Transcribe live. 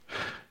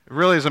It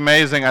really is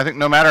amazing. I think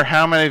no matter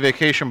how many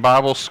vacation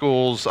Bible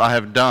schools I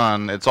have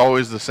done, it's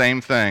always the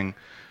same thing.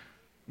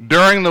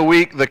 During the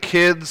week, the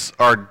kids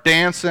are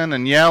dancing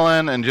and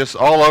yelling and just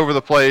all over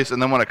the place,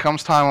 and then when it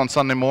comes time on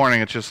Sunday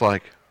morning, it's just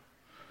like,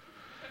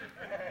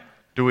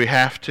 do we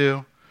have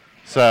to?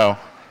 So,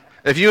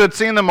 if you had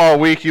seen them all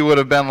week, you would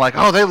have been like,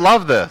 oh, they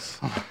love this.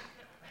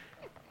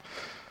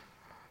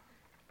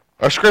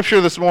 Our scripture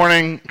this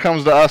morning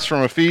comes to us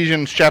from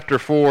Ephesians chapter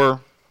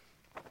 4,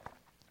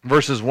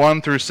 verses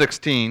 1 through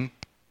 16.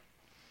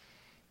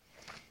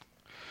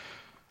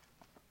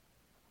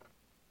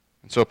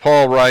 And so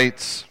Paul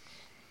writes,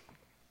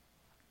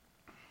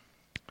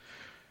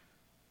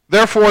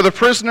 Therefore the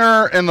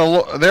prisoner in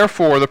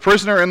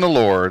the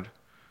Lord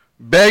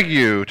beg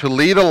you to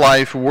lead a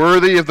life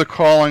worthy of the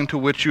calling to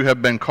which you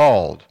have been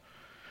called,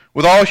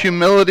 with all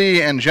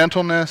humility and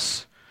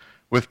gentleness,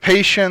 with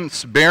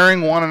patience,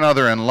 bearing one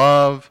another in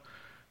love,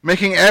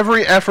 making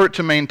every effort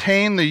to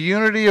maintain the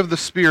unity of the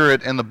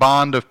Spirit in the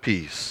bond of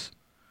peace.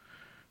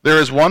 There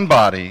is one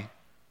body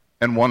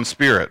and one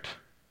Spirit.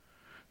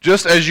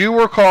 Just as you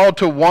were called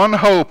to one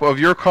hope of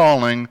your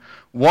calling,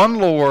 one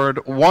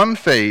Lord, one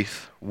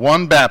faith,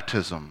 one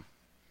baptism,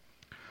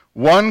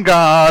 one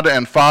God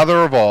and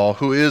Father of all,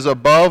 who is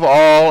above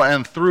all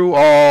and through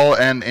all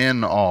and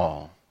in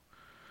all.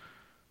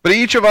 But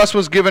each of us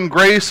was given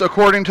grace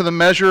according to the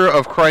measure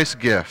of Christ's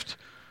gift.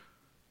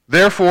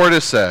 Therefore it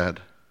is said,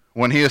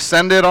 when he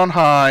ascended on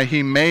high,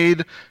 he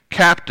made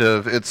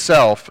captive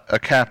itself a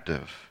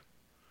captive,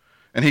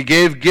 and he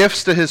gave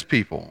gifts to his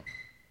people.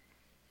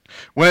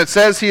 When it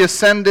says he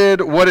ascended,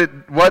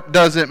 what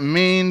does it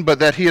mean but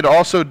that he had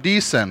also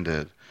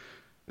descended?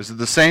 Is it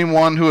the same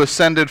one who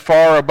ascended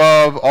far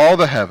above all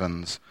the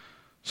heavens,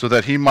 so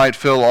that he might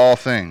fill all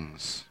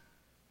things?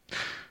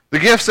 The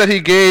gifts that he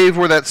gave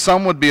were that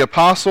some would be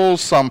apostles,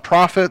 some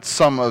prophets,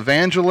 some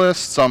evangelists,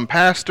 some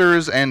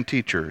pastors and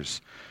teachers,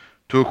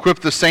 to equip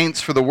the saints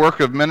for the work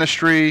of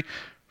ministry,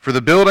 for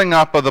the building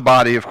up of the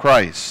body of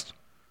Christ,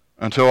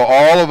 until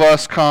all of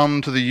us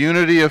come to the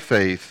unity of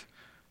faith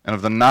and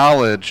of the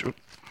knowledge of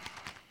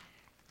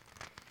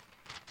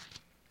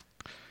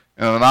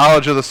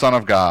the Son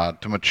of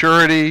God, to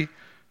maturity,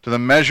 to the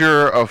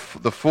measure of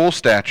the full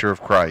stature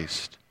of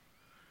Christ.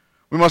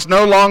 We must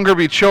no longer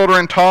be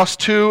children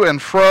tossed to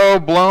and fro,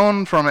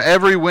 blown from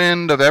every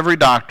wind of every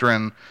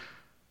doctrine,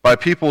 by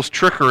people's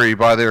trickery,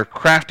 by their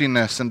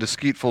craftiness and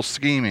deceitful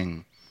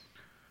scheming.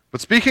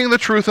 But speaking the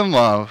truth in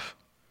love,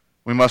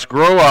 we must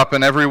grow up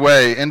in every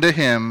way into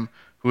him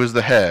who is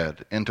the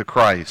head, into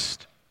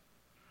Christ,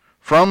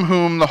 from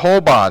whom the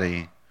whole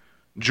body,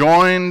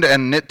 joined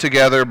and knit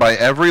together by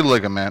every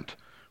ligament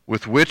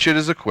with which it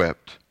is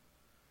equipped,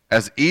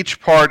 as each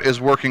part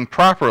is working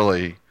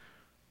properly,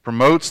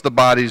 promotes the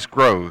body's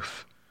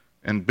growth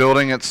and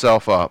building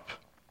itself up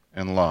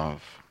in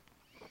love.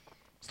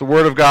 It's the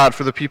word of God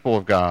for the people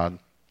of God.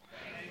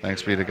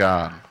 Thanks be to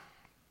God.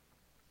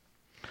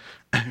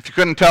 If you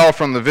couldn't tell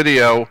from the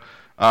video,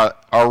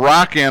 our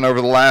rock-in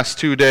over the last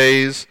 2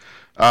 days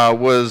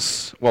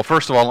was, well,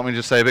 first of all, let me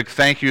just say a big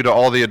thank you to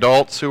all the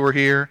adults who were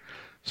here.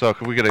 So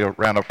could we get a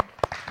round of,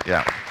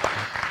 yeah.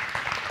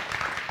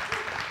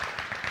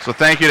 So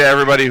thank you to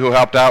everybody who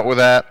helped out with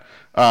that.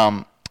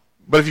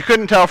 But if you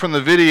couldn't tell from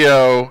the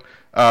video,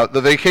 the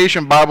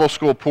Vacation Bible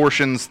School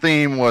portion's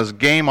theme was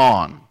Game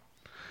On.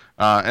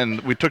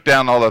 And we took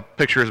down all the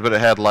pictures, but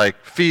it had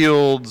like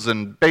fields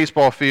and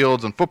baseball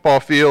fields and football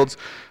fields.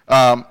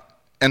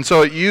 And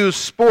so it used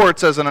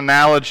sports as an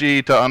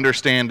analogy to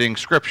understanding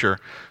Scripture.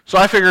 So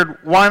I figured,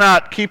 why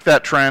not keep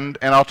that trend,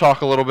 and I'll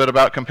talk a little bit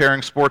about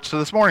comparing sports to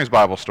this morning's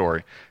Bible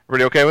story.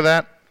 Everybody okay with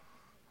that?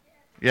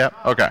 Yeah?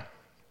 Okay.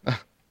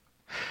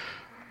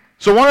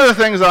 So one of the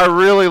things I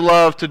really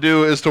love to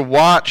do is to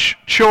watch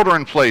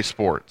children play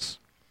sports.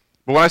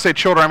 But when I say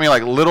children, I mean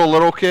like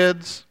little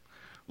kids,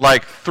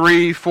 like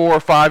 3, 4,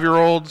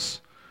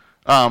 5-year-olds.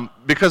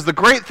 Because the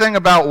great thing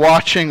about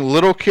watching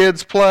little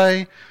kids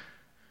play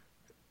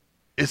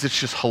is it's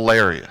just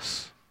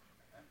hilarious.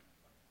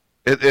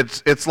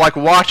 It's like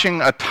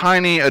watching a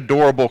tiny,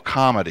 adorable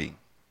comedy.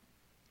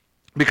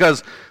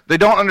 Because they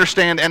don't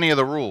understand any of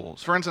the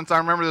rules. For instance, I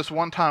remember this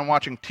one time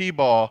watching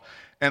T-ball,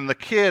 and the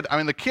kid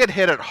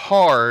hit it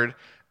hard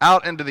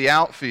out into the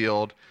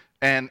outfield,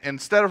 and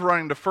instead of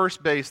running to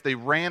first base, they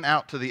ran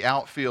out to the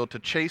outfield to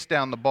chase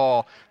down the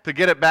ball to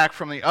get it back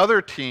from the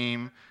other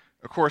team.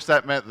 Of course,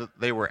 that meant that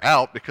they were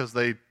out because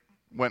they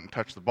went and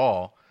touched the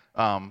ball.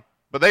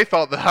 But they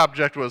thought the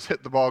object was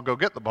hit the ball, go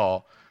get the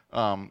ball.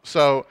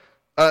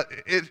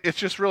 It's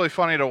just really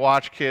funny to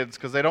watch kids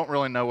because they don't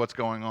really know what's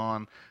going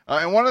on.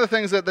 And one of the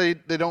things that they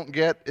don't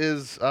get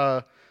is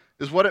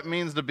what it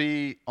means to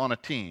be on a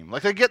team.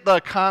 Like they get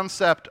the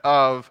concept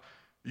of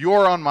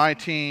you're on my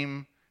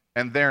team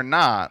and they're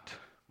not,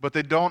 but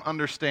they don't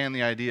understand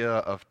the idea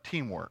of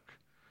teamwork,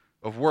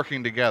 of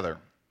working together.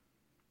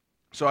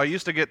 So I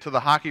used to get to the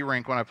hockey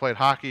rink when I played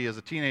hockey as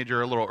a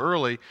teenager a little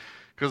early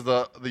because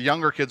the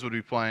younger kids would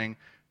be playing.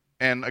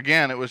 And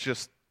again, it was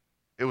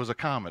a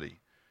comedy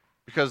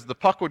because the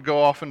puck would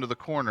go off into the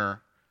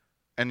corner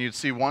and you'd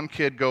see one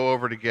kid go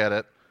over to get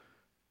it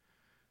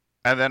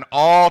And then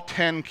all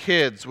 10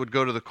 kids would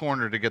go to the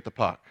corner to get the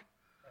puck.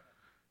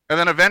 And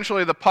then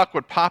eventually the puck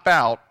would pop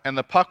out, and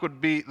the puck would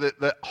be,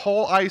 the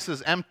whole ice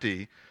is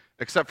empty,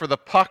 except for the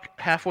puck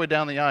halfway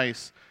down the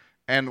ice,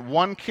 and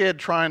one kid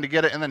trying to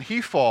get it, and then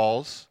he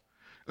falls.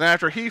 And then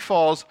after he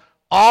falls,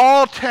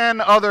 all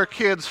 10 other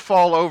kids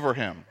fall over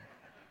him.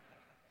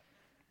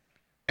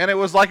 And it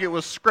was like it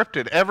was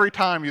scripted. Every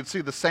time you'd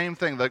see the same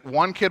thing. Like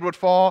one kid would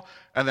fall,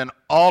 and then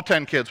all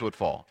 10 kids would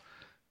fall.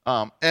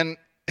 And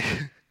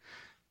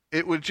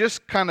it would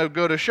just kind of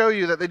go to show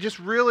you that they just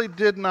really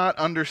did not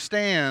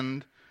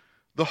understand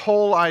the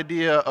whole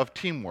idea of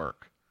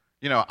teamwork.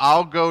 You know,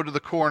 I'll go to the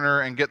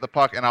corner and get the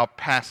puck and I'll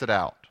pass it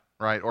out,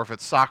 right? Or if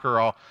it's soccer,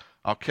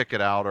 I'll kick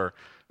it out. Or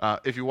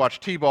if you watch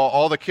T-ball,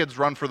 all the kids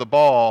run for the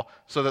ball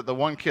so that the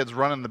one kid's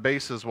running the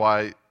bases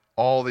while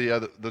all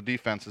the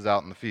defense is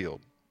out in the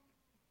field.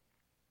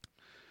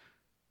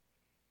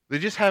 They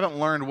just haven't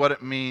learned what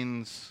it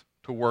means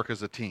to work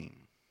as a team.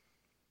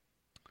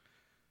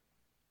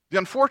 The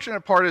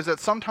unfortunate part is that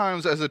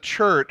sometimes as a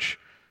church,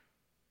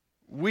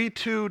 we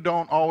too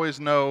don't always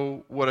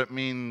know what it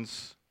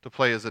means to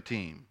play as a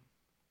team.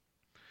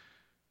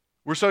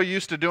 We're so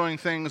used to doing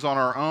things on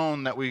our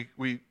own that we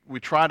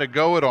try to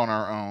go it on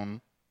our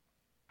own.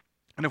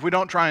 And if we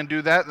don't try and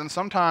do that, then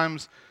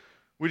sometimes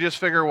we just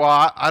figure,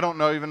 well, I don't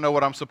even know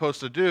what I'm supposed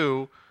to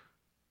do.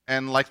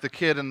 And like the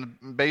kid in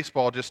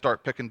baseball, just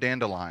start picking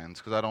dandelions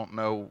because I don't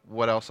know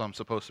what else I'm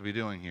supposed to be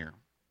doing here.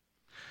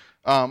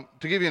 To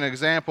give you an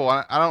example,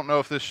 I don't know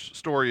if this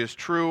story is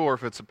true or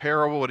if it's a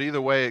parable, but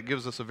either way, it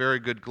gives us a very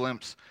good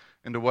glimpse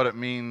into what it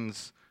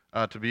means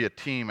to be a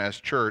team as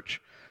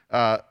church.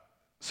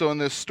 So in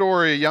this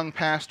story, a young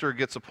pastor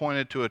gets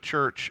appointed to a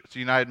church. It's a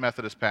United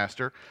Methodist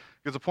pastor.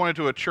 Gets appointed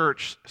to a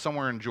church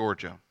somewhere in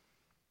Georgia.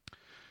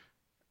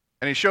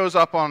 And he shows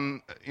up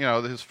on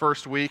his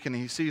first week, and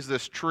he sees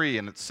this tree,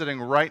 and it's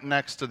sitting right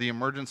next to the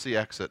emergency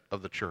exit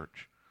of the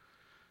church.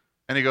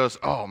 And he goes,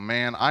 oh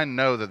man, I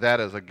know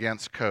that is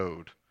against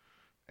code.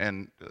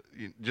 And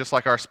just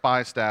like our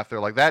spy staff,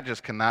 they're like, that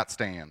just cannot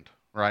stand,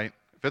 right?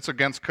 If it's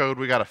against code,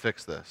 we got to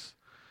fix this.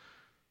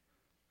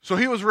 So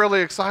he was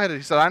really excited.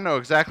 He said, I know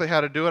exactly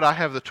how to do it. I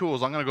have the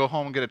tools. I'm going to go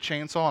home and get a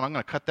chainsaw, and I'm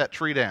going to cut that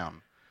tree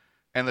down.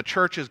 And the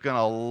church is going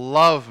to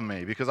love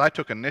me because I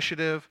took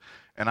initiative,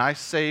 and I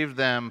saved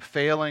them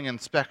failing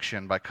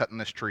inspection by cutting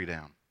this tree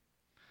down.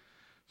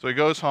 So he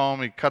goes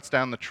home, he cuts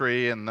down the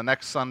tree, and the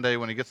next Sunday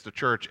when he gets to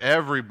church,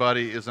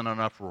 everybody is in an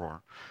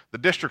uproar. The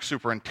district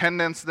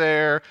superintendent's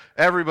there,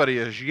 everybody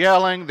is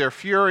yelling, they're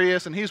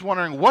furious, and he's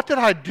wondering, what did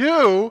I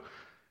do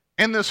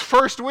in this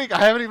first week? I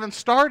haven't even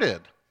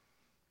started.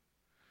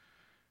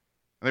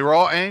 And they were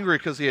all angry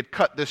because he had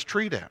cut this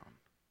tree down.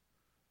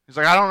 He's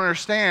like, I don't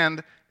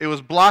understand. It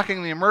was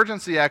blocking the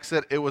emergency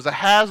exit. It was a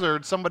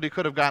hazard. Somebody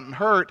could have gotten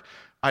hurt.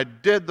 I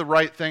did the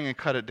right thing and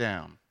cut it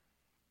down.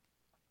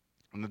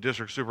 And the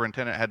district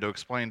superintendent had to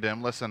explain to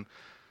him, listen,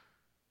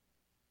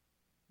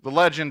 the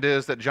legend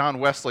is that John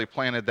Wesley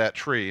planted that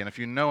tree. And if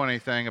you know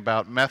anything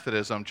about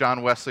Methodism,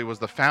 John Wesley was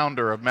the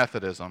founder of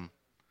Methodism.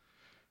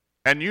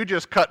 And you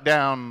just cut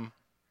down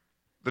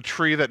the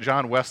tree that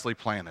John Wesley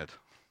planted.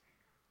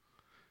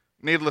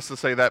 Needless to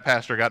say, that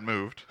pastor got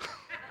moved.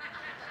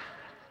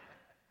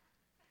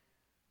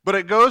 But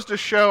it goes to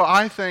show,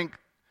 I think,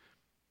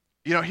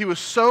 he was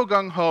so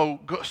gung-ho,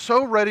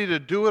 so ready to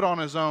do it on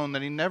his own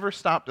that he never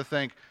stopped to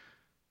think,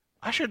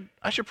 I should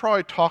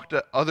probably talk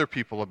to other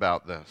people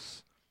about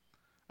this.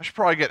 I should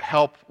probably get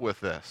help with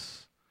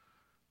this.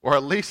 Or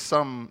at least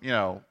some,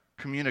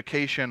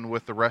 communication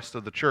with the rest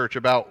of the church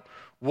about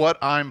what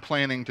I'm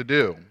planning to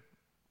do.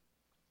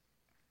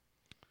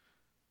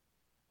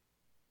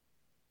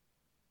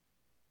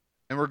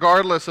 And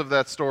regardless if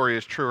that story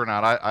is true or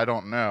not, I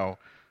don't know.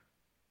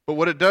 But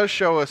what it does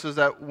show us is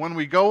that when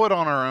we go it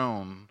on our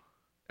own,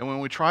 and when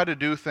we try to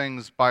do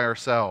things by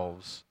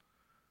ourselves,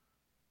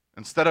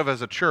 instead of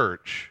as a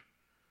church,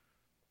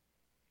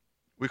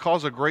 we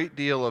cause a great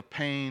deal of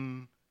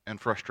pain and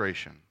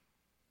frustration.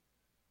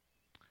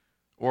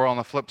 Or on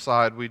the flip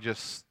side, we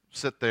just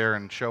sit there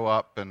and show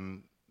up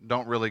and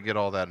don't really get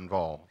all that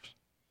involved.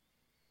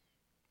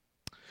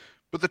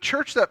 But the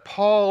church that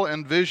Paul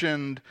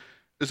envisioned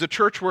is a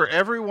church where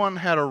everyone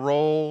had a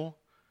role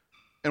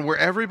and where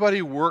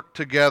everybody worked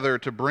together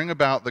to bring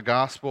about the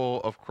gospel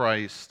of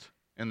Christ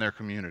in their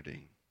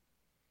community.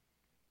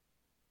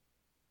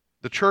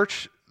 The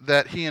church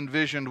that he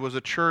envisioned was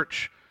a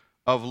church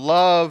of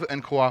love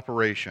and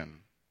cooperation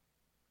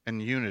and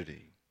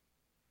unity.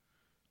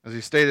 As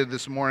he stated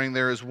this morning,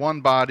 there is one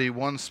body,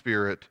 one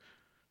Spirit,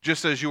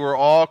 just as you are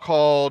all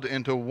called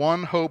into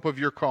one hope of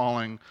your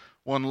calling,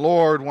 one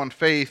Lord, one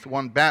faith,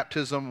 one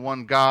baptism,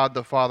 one God,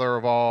 the Father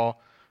of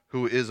all,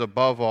 who is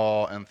above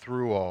all and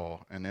through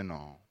all and in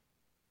all.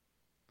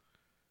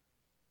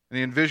 And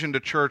he envisioned a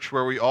church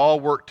where we all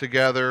work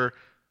together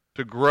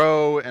to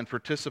grow and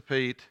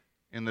participate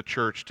in the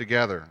church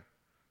together.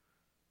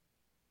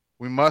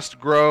 We must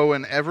grow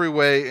in every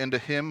way into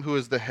him who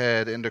is the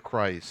head, into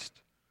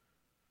Christ,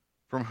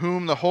 from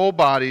whom the whole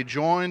body,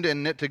 joined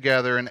and knit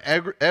together in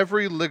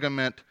every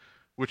ligament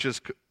which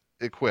is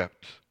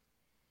equipped.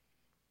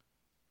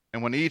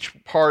 And when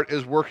each part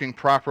is working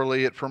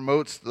properly, it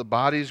promotes the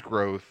body's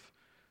growth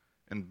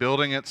and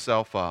building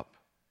itself up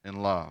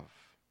in love.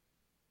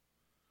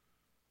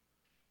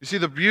 You see,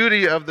 the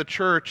beauty of the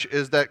church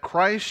is that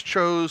Christ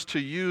chose to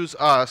use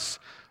us,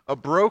 a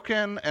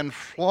broken and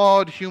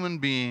flawed human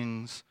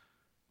beings,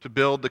 to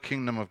build the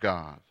kingdom of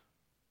God.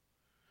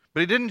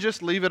 But he didn't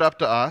just leave it up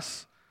to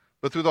us,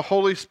 but through the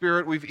Holy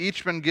Spirit, we've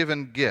each been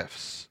given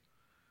gifts.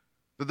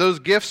 That those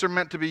gifts are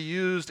meant to be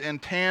used in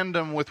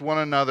tandem with one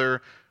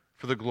another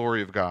for the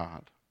glory of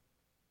God.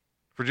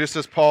 For just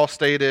as Paul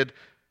stated,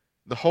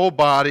 the whole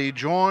body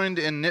joined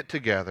and knit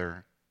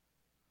together,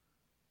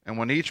 and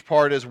when each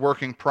part is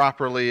working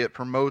properly, it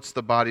promotes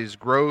the body's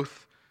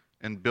growth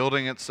and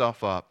building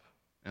itself up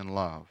in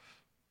love.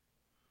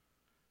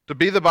 To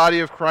be the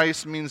body of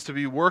Christ means to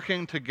be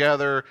working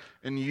together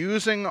and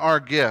using our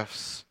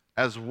gifts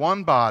as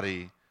one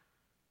body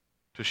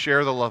to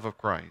share the love of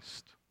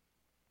Christ.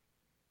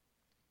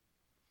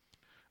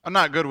 I'm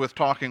not good with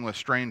talking with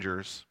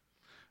strangers.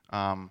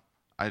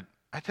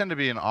 I tend to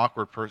be an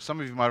awkward person. Some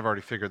of you might have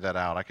already figured that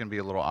out. I can be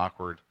a little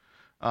awkward.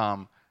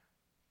 And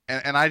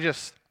when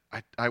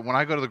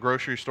I go to the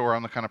grocery store,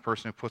 I'm the kind of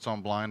person who puts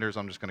on blinders.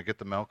 I'm just going to get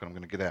the milk and I'm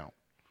going to get out.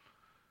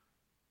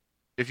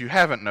 If you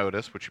haven't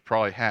noticed, which you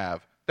probably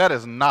have, that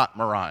is not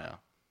Mariah.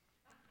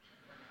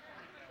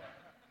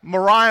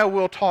 Mariah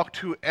will talk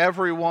to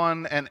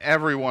everyone and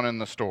everyone in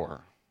the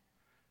store.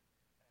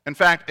 In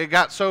fact, it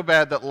got so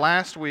bad that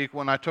last week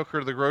when I took her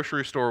to the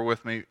grocery store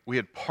with me, we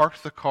had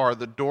parked the car,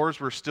 the doors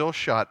were still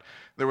shut.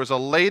 There was a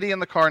lady in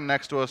the car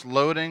next to us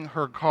loading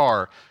her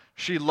car.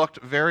 She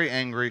looked very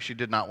angry. She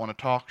did not want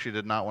to talk. She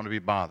did not want to be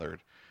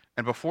bothered.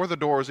 And before the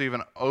door was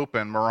even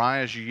open,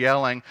 Mariah's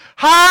yelling,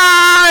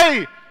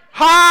 "Hi!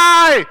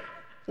 Hi!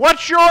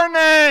 What's your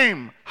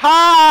name?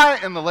 Hi!"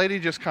 And the lady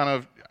just kind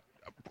of,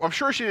 I'm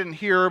sure she didn't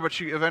hear her, but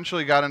she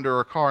eventually got into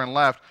her car and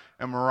left.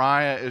 And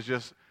Mariah is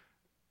just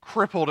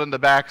crippled in the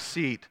back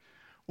seat.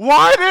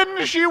 "Why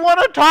didn't she want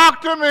to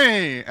talk to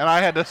me?" And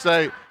I had to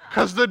say,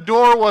 because the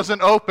door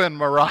wasn't open,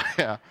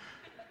 Mariah.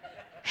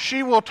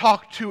 She will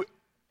talk to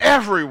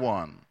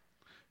everyone,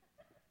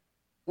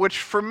 which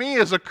for me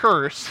is a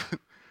curse,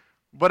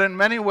 but in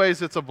many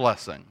ways it's a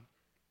blessing.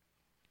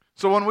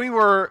 So when we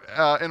were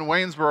in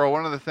Waynesboro,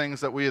 one of the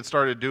things that we had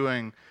started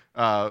doing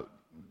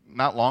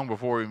not long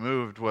before we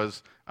moved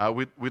was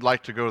we'd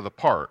like to go to the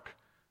park.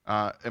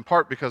 In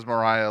part because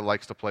Mariah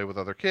likes to play with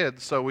other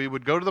kids. So we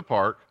would go to the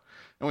park,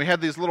 and we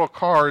had these little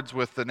cards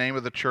with the name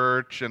of the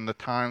church and the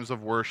times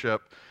of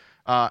worship.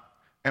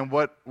 And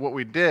what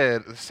we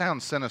did, it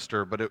sounds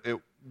sinister, but it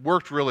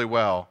worked really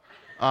well,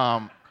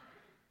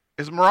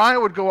 is Mariah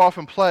would go off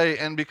and play,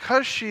 and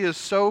because she is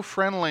so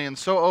friendly and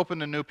so open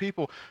to new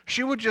people,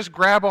 she would just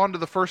grab onto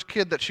the first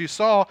kid that she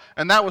saw,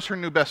 and that was her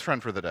new best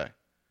friend for the day.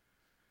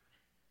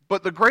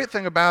 But the great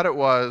thing about it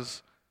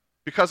was,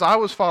 because I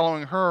was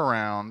following her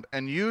around,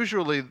 and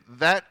usually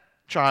that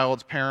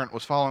child's parent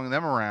was following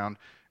them around,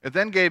 it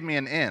then gave me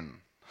an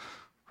in,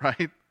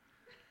 right?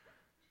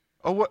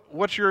 "Oh,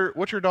 what's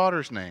your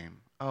daughter's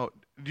name? Oh,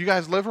 do you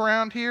guys live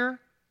around here?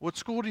 What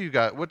school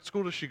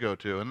does she go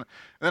to?" And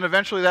then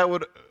eventually that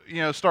would,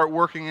 start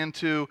working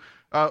into,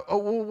 "Oh,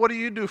 well, what do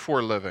you do for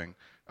a living?"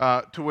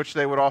 To which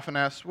they would often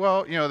ask,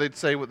 well, they'd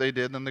say what they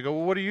did, and then they go,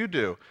 "Well, what do you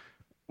do?"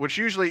 Which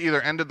usually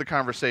either ended the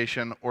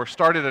conversation or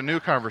started a new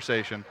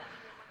conversation.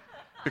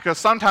 Because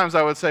sometimes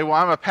I would say, "Well,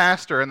 I'm a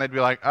pastor," and they'd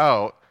be like,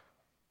 "Oh,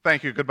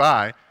 thank you,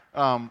 goodbye."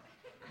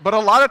 But a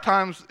lot of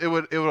times it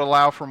would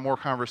allow for more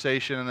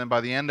conversation, and then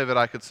by the end of it,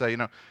 I could say,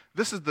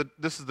 this is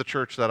the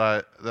church that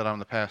I'm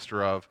the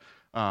pastor of.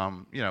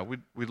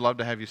 We'd love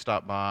to have you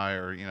stop by,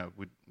 or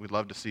we'd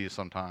love to see you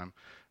sometime,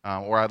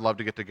 or I'd love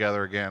to get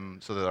together again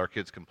so that our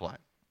kids can play.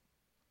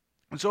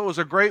 And so it was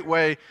a great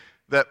way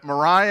that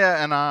Mariah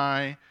and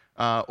I,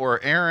 or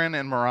Aaron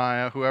and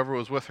Mariah, whoever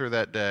was with her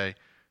that day,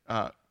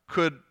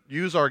 could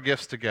use our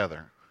gifts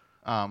together.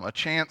 A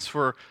chance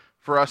for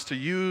us to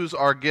use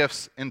our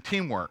gifts in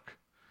teamwork.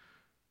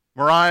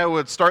 Mariah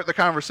would start the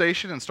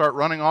conversation and start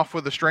running off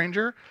with a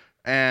stranger,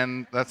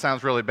 and that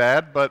sounds really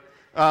bad, but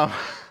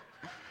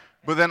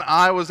then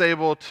I was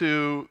able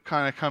to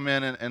kind of come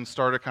in and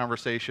start a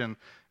conversation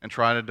and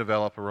try to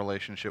develop a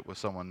relationship with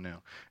someone new.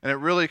 And it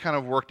really kind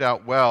of worked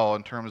out well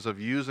in terms of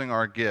using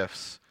our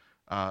gifts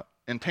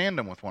in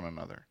tandem with one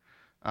another.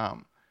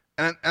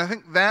 And I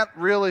think that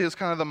really is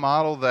kind of the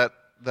model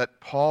that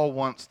Paul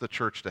wants the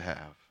church to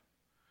have.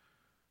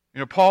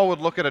 Paul would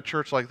look at a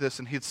church like this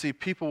and he'd see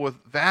people with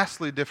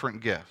vastly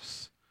different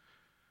gifts.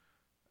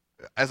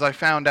 As I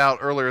found out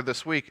earlier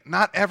this week,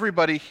 not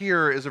everybody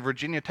here is a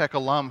Virginia Tech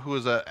alum who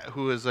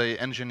is a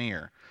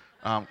engineer,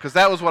 because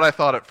that was what I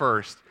thought at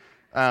first.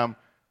 But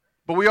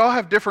we all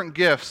have different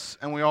gifts,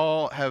 and we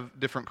all have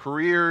different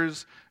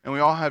careers, and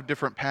we all have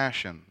different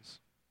passions.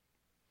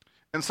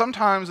 And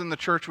sometimes in the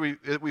church we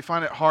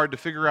find it hard to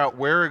figure out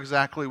where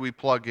exactly we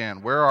plug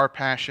in, where our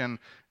passion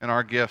and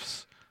our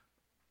gifts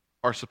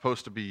are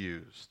supposed to be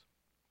used.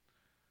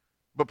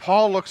 But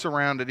Paul looks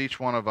around at each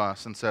one of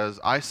us and says,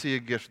 "I see a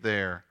gift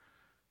there,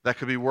 that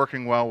could be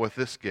working well with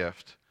this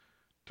gift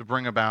to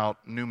bring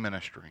about new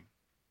ministry,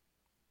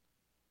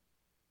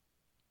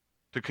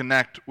 to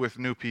connect with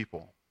new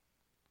people,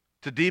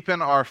 to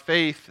deepen our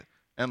faith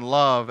and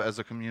love as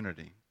a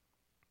community.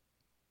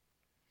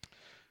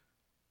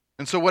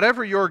 And so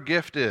whatever your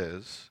gift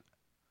is,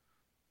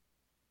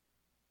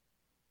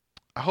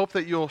 I hope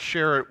that you'll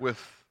share it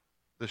with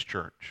this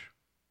church.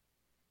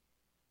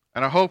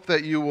 And I hope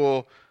that you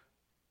will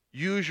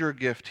use your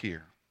gift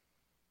here.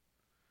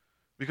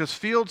 Because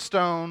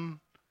Fieldstone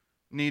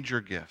needs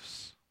your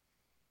gifts.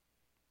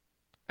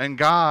 And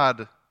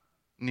God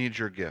needs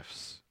your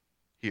gifts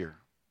here.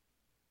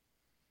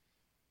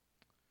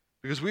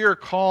 Because we are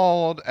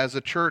called as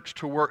a church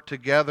to work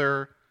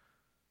together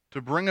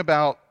to bring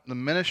about the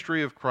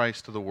ministry of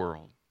Christ to the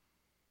world.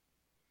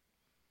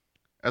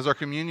 As our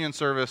communion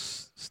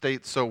service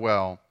states so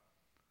well,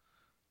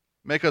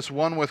 make us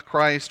one with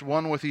Christ,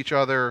 one with each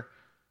other,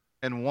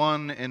 and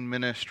one in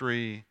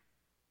ministry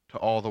to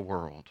all the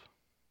world.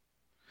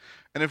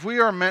 And if we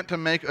are meant to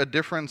make a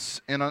difference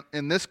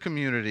in this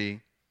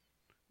community,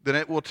 then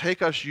it will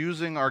take us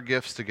using our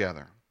gifts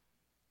together.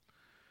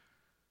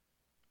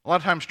 A lot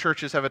of times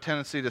churches have a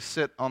tendency to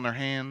sit on their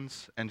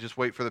hands and just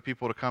wait for the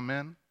people to come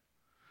in.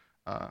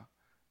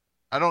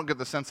 I don't get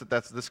the sense that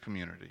that's this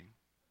community,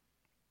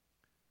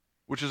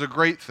 which is a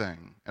great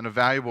thing and a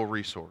valuable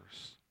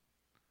resource.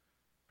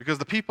 Because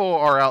the people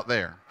are out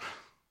there.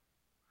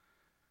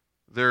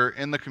 They're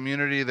in the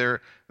community. They're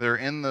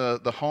in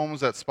the homes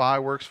that Spy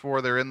works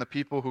for. They're in the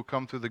people who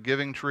come through the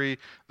giving tree.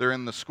 They're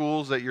in the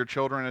schools that your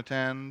children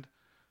attend.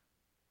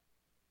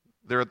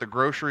 They're at the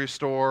grocery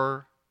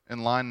store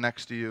in line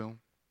next to you.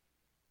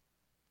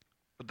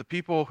 But the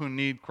people who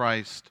need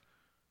Christ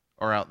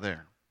are out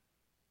there.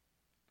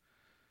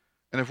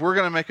 And if we're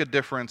going to make a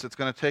difference, it's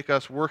going to take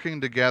us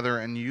working together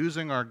and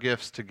using our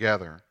gifts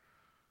together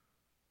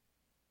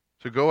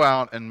to go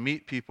out and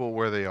meet people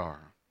where they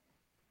are.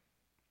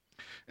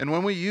 And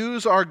when we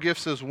use our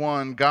gifts as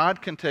one,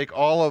 God can take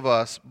all of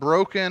us,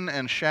 broken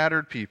and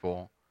shattered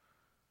people,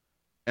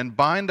 and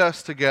bind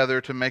us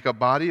together to make a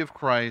body of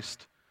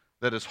Christ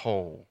that is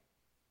whole,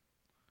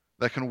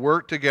 that can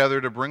work together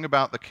to bring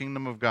about the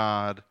kingdom of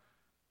God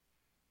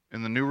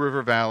in the New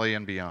River Valley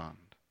and beyond.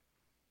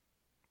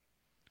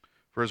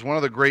 For as one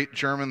of the great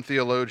German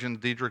theologians,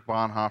 Dietrich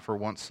Bonhoeffer,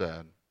 once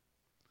said,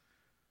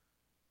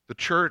 the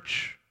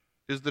church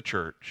is the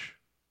church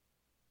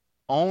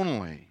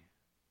only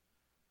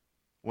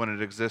when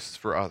it exists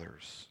for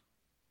others,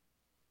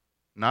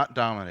 not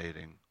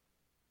dominating,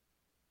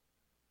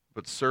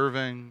 but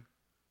serving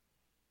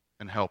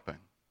and helping.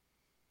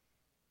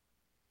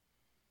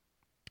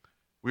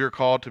 We are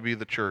called to be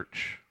the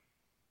church,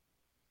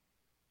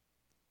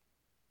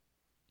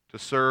 to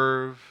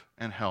serve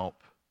and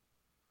help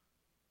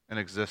and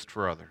exist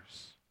for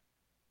others.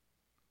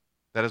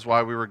 That is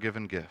why we were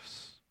given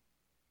gifts.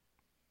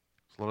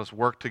 So let us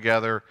work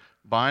together,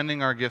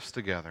 binding our gifts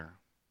together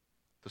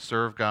to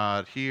serve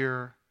God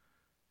here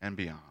and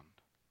beyond.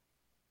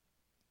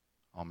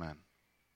 Amen.